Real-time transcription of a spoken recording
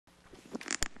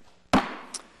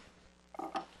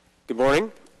Good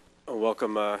morning. I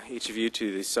welcome each of you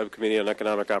to the Subcommittee on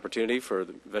Economic Opportunity for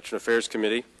the Veteran Affairs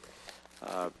Committee.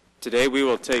 Today we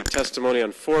will take testimony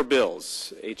on 4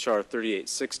 bills: H.R.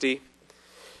 3860,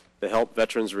 the Help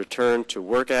Veterans Return to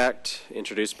Work Act,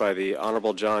 introduced by the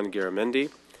Honorable John Garamendi;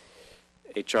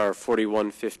 H.R.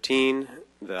 4115,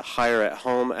 the Hire at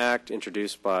Home Act,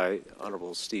 introduced by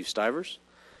Honorable Steve Stivers;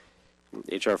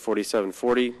 H.R.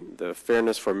 4740, the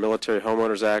Fairness for Military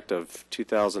Homeowners Act of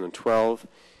 2012,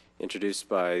 introduced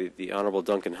by the Honorable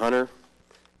Duncan Hunter;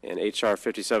 and H.R.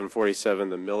 5747,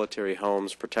 the Military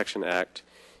Homes Protection Act,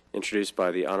 introduced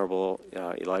by the Honorable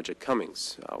Elijah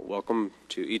Cummings. Welcome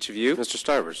to each of you. Mr.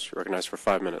 Stivers, recognized for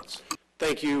 5 minutes.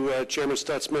 Thank you, Chairman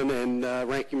Stutzman and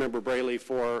Ranking Member Braley,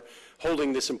 for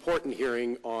holding this important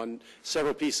hearing on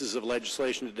several pieces of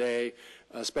legislation today,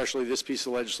 especially this piece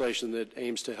of legislation that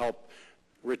aims to help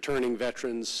returning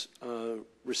veterans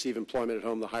receive employment at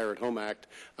home, the Hire at Home Act.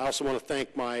 I also want to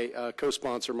thank my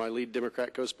co-sponsor, my lead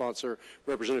Democrat co-sponsor,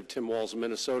 Representative Tim Walz of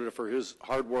Minnesota, for his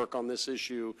hard work on this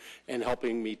issue and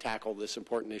helping me tackle this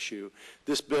important issue.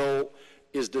 This bill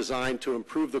is designed to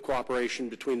improve the cooperation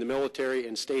between the military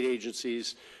and state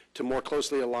agencies to more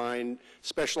closely align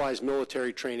specialized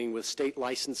military training with state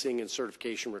licensing and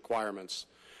certification requirements.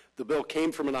 The bill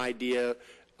came from an idea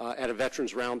at a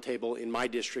Veterans Roundtable in my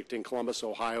district in Columbus,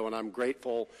 Ohio, and I'm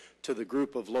grateful to the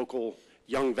group of local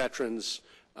young veterans,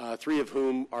 3 of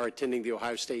whom are attending the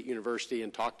Ohio State University,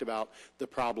 and talked about the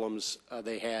problems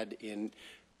they had in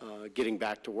getting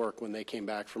back to work when they came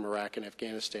back from Iraq and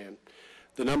Afghanistan.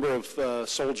 The number of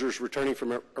soldiers returning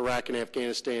from Iraq and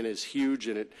Afghanistan is huge,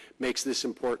 and it makes this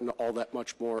important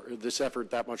this effort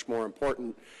that much more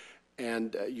important.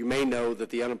 And you may know that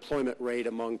the unemployment rate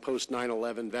among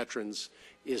post-9/11 veterans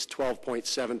is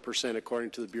 12.7%,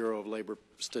 according to the Bureau of Labor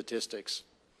Statistics.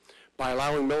 By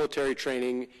allowing military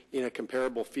training in a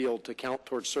comparable field to count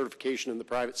towards certification in the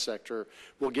private sector,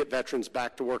 we'll get veterans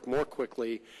back to work more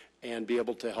quickly and be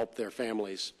able to help their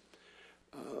families.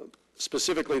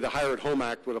 Specifically, the Hire at Home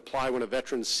Act would apply when a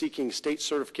veteran is seeking state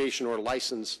certification or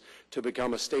license to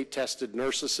become a state-tested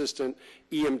nurse assistant,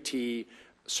 EMT,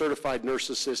 certified nurse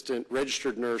assistant,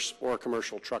 registered nurse, or a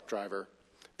commercial truck driver.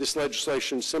 This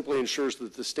legislation simply ensures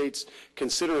that the states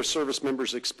consider a service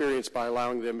member's experience by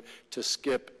allowing them to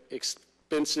skip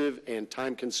expensive and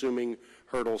time-consuming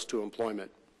hurdles to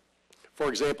employment. For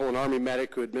example, an Army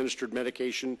medic who administered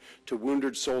medication to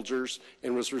wounded soldiers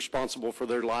and was responsible for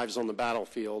their lives on the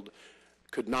battlefield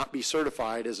could not be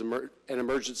certified as an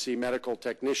emergency medical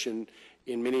technician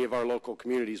in many of our local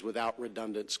communities without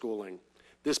redundant schooling.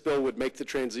 This bill would make the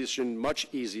transition much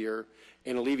easier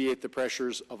and alleviate the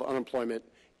pressures of unemployment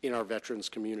in our veterans'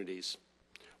 communities.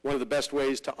 One of the best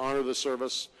ways to honor the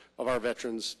service of our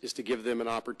veterans is to give them an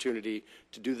opportunity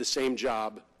to do the same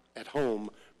job at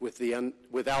home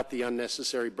without the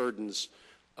unnecessary burdens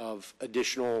of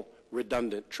additional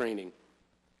redundant training.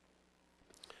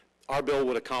 Our bill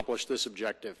would accomplish this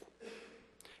objective,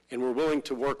 and we're willing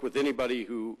to work with anybody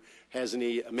who has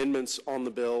any amendments on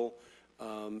the bill,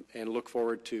 and look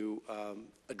forward to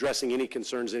addressing any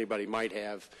concerns anybody might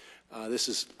have. This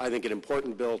is, I think, an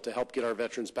important bill to help get our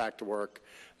veterans back to work.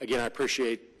 Again, I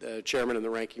appreciate the Chairman and the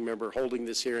Ranking Member holding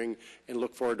this hearing and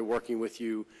look forward to working with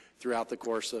you throughout the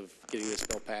course of getting this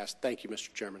bill passed. Thank you,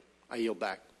 Mr. Chairman. I yield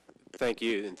back. Thank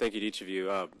you, and thank you to each of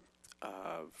you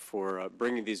for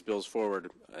bringing these bills forward.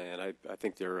 And I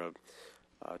think they're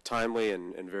timely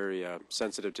and very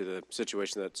sensitive to the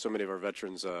situation that so many of our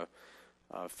veterans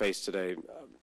face today.